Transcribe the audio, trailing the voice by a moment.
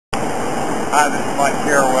Hi, this is Mike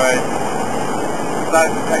Caraway.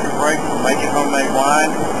 Decided to take a break from making homemade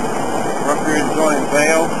wine. We're up here enjoying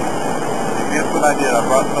Vail. And guess what I did? I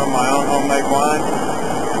brought some of my own homemade wine.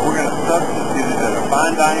 We're going to substitute it at a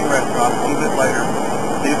fine dining restaurant a little bit later.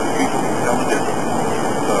 See if the people can tell the difference.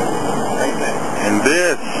 So, taste that. And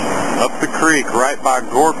this, up the creek, right by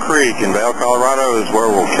Gore Creek in Vail, Colorado, is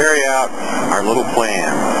where we'll carry out our little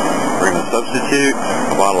plan. We're going to substitute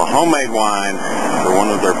a bottle of homemade wine for one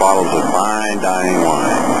of their bottles of fine dining wine.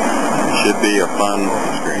 It should be a fun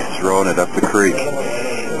experience rowing it up the creek.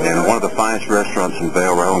 And one of the finest restaurants in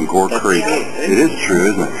Vail, right on Gore Creek. It is true,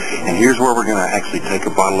 isn't it? And here's where we're going to actually take a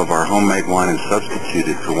bottle of our homemade wine and substitute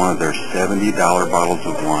it for one of their $70 bottles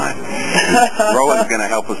of wine. Rowan's going to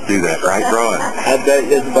help us do that, right, Rowan? I bet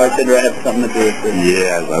as a bartender I have something to do with this.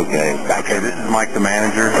 Yes, okay. Okay, this is Mike, the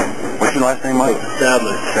manager. What's your last name, Mike?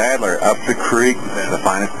 Sadler. Sadler, up the creek, the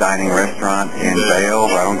finest dining restaurant in Vail,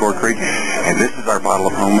 right on Gore Creek. And this is our bottle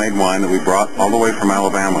of homemade wine that we brought all the way from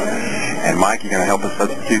Alabama. And Mike, you're going to help us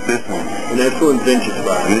substitute this one? An excellent vintage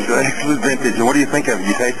bottle. It's an excellent vintage. And what do you think of it?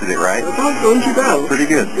 You tasted it, right? It wasn't too bad. Pretty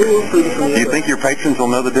good. It was pretty good. Do you think your patrons will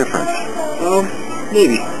know the difference?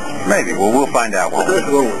 Maybe. Maybe. Well, we'll find out.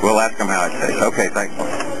 We'll ask them how it tastes. Okay, thanks.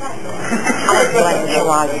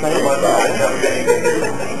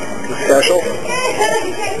 Special?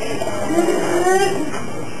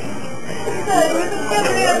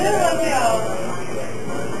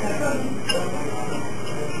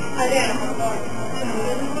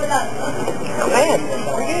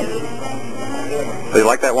 So you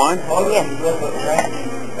like that wine? Yes.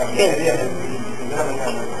 Good.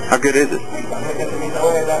 How good is it?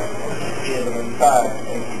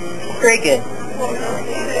 Very good.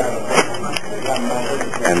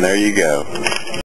 And there you go.